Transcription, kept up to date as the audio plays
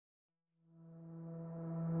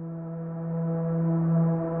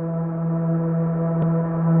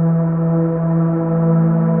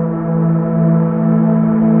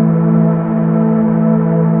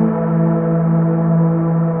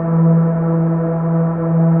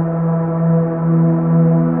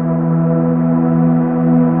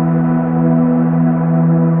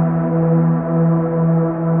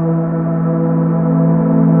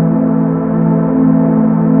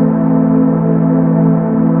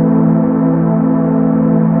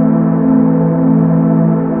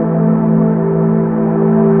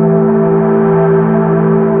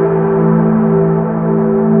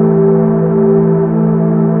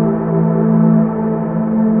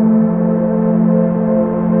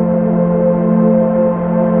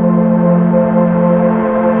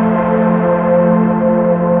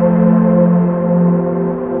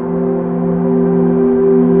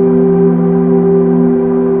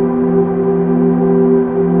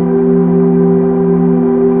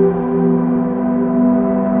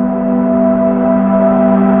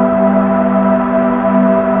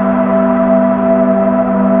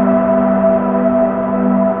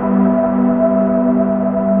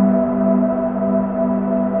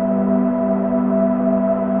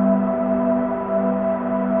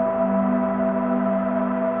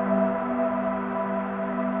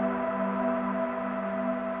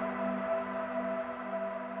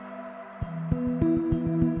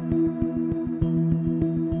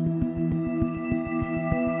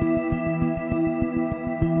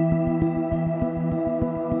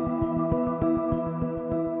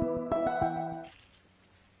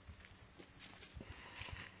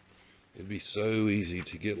so easy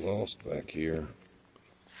to get lost back here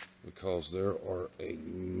because there are a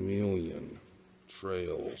million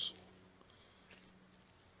trails.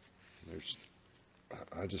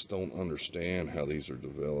 I just don't understand how these are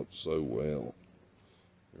developed so well.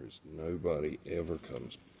 There's nobody ever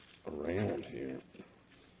comes around here.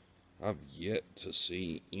 I've yet to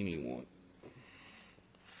see anyone.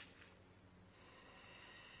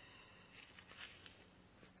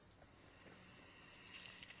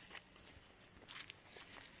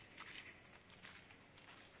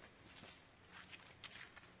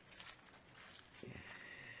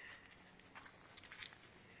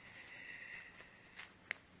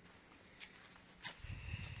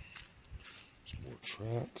 More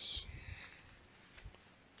tracks.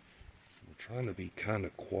 We're trying to be kind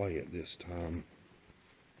of quiet this time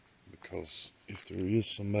because if there is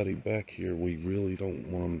somebody back here, we really don't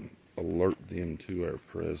want to alert them to our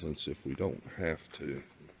presence if we don't have to.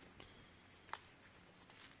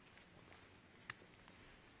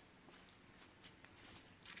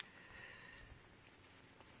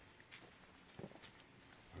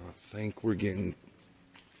 I think we're getting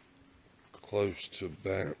close to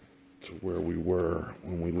back to where we were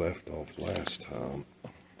when we left off last time.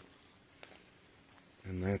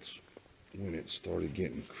 And that's when it started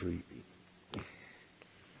getting creepy.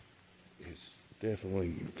 It's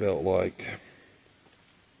definitely felt like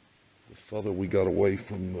the further we got away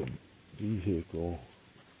from the vehicle,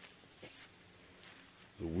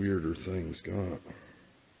 the weirder things got.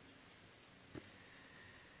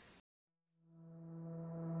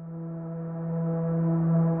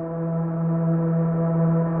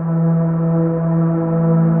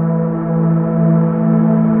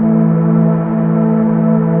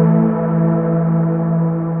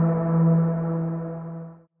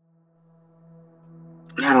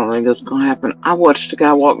 I don't think that's gonna happen. I watched a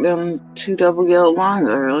guy walk down two double yellow lines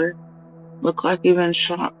earlier. Looked like he'd been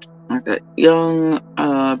shot. Like a young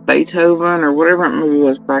Beethoven or whatever that movie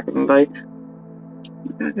was back in the day.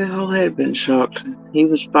 Like his whole head had been shot. He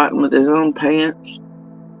was fighting with his own pants.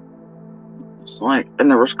 It's like, and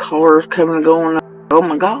there was cars coming and going. Oh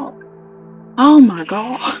my god. Oh my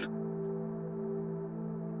god.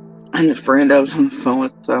 And the friend I was on the phone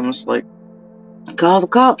with, I was like, call the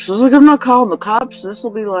cops. I was like, I'm not calling the cops.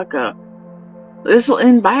 This'll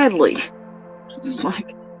end badly. It's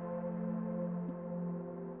like,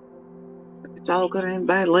 it's all gonna end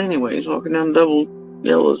badly anyways. Walking down double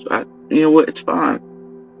yellows, you know what? It's fine.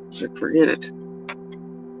 So forget it.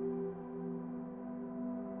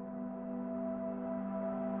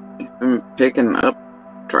 I'm picking up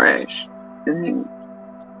trash.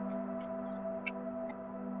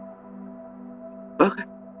 Okay.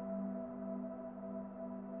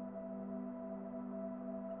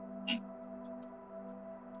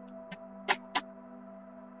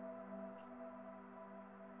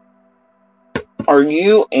 Are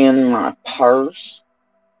you in my purse?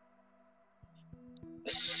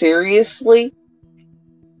 Seriously?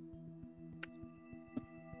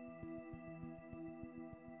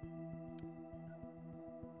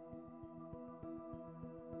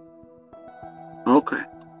 Okay.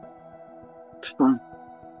 It's fine.